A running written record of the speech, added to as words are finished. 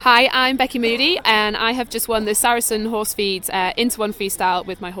Hi, I'm Becky Moody and I have just won the Saracen Horse Feeds Into One Freestyle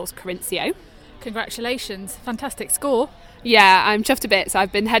with my horse Corinthio. Congratulations, fantastic score. Yeah, I'm chuffed a bit. So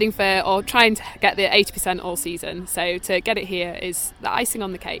I've been heading for or trying to get the 80% all season. So to get it here is the icing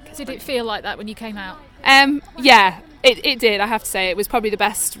on the cake. Did it feel like that when you came out? Yeah, it did. I have to say it was probably the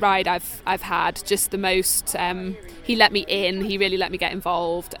best ride I've had. Just the most. He let me in. He really let me get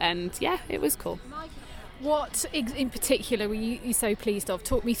involved, and yeah, it was cool. What in particular were you so pleased of?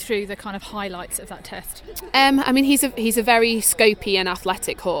 Talk me through the kind of highlights of that test. I mean, he's a very scopy and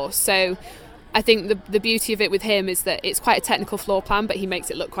athletic horse. So I think the beauty of it with him is that it's quite a technical floor plan, but he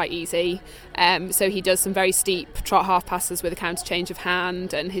makes it look quite easy. So he does some very steep trot half passes with a counter change of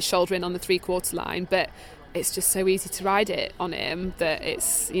hand and his shoulder in on the 3/4 line, but it's just so easy to ride it on him that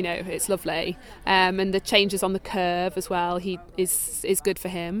it's lovely. And the changes on the curve as well, he is good for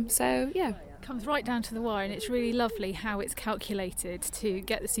him. So yeah. Comes right down to the wire, and it's really lovely how it's calculated to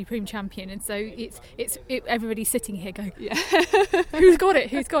get the Supreme Champion. And so everybody's sitting here going, yeah. who's got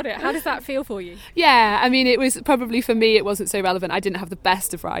it? How does that feel for you? Yeah, I mean, it was probably for me, it wasn't so relevant. I didn't have the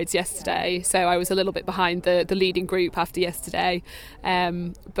best of rides yesterday, so I was a little bit behind the leading group after yesterday.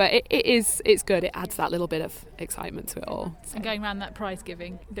 But it's good. It adds that little bit of excitement to it all. So. And going around that prize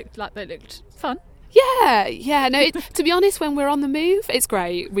giving looked fun. Yeah. No, to be honest, when we're on the move, it's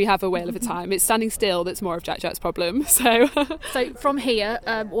great. We have a whale of a time. It's standing still that's more of Jack's problem. So from here,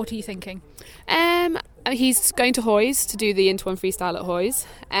 what are you thinking? He's going to Hoys to do the Into One Freestyle at Hoys.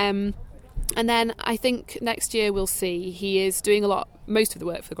 And then I think next year we'll see. He is doing most of the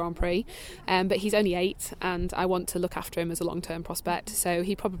work for the Grand Prix, but he's only 8 and I want to look after him as a long-term prospect, so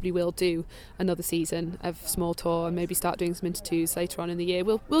he probably will do another season of small tour and maybe start doing some Inter2s later on in the year.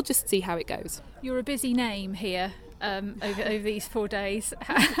 We'll just see how it goes. You're a busy name here. Over these 4 days,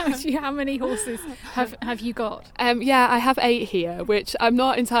 how many horses have you got? Yeah, I have 8 here, which I'm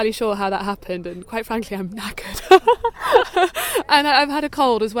not entirely sure how that happened, and quite frankly I'm knackered. And I've had a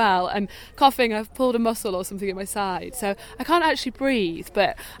cold as well, and coughing. I've pulled a muscle or something in my side, so I can't actually breathe,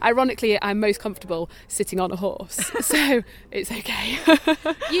 but ironically I'm most comfortable sitting on a horse, so it's okay.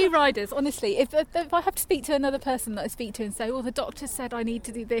 You riders, honestly, if I have to speak to another person that I speak to and say, the doctor said I need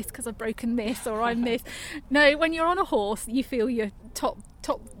to do this because I've broken this or I'm this, no, when you're on a horse you feel your top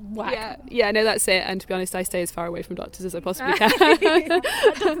whack. Yeah, no, that's it. And to be honest, I stay as far away from doctors as I possibly can.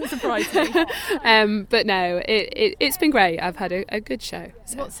 That doesn't surprise me. But no, it's been great. I've had a good show.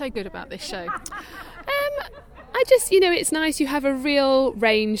 So. What's so good about this show? I just, it's nice. You have a real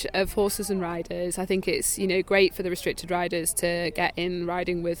range of horses and riders. I think it's, great for the restricted riders to get in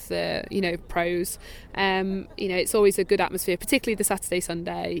riding with, pros. It's always a good atmosphere, particularly the Saturday,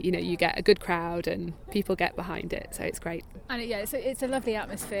 Sunday. You get a good crowd and people get behind it, so it's great. And it's a lovely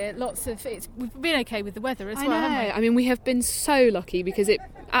atmosphere. We've been okay with the weather as well, haven't we? I mean, we have been so lucky because it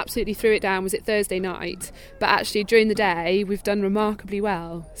absolutely threw it down. Was it Thursday night? But actually, during the day, we've done remarkably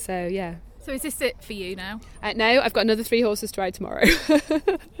well. So yeah. So is this it for you now? No, I've got another 3 horses to ride tomorrow.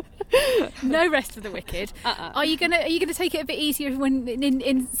 No rest for the wicked. Are you gonna take it a bit easier when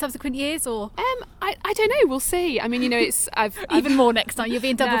in subsequent years, or? I don't know. We'll see. I mean, I've even more next time. You'll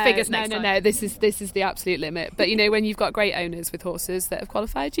be in double figures next time. No. This is the absolute limit. But when you've got great owners with horses that have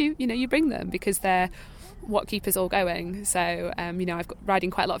qualified, you bring them because they're what keep us all going. So I've got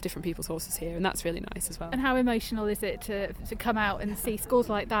riding quite a lot of different people's horses here, and that's really nice as well. And how emotional is it to come out and see scores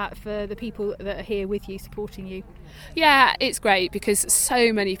like that for the people that are here with you, supporting you? Yeah, it's great because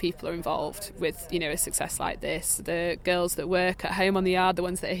so many people are involved with a success like this. The girls that work at home on the yard, the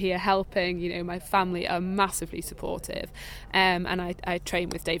ones that are here helping, my family are massively supportive. And I train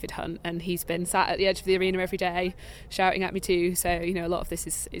with David Hunt, and he's been sat at the edge of the arena every day shouting at me too. So a lot of this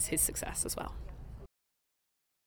is his success as well.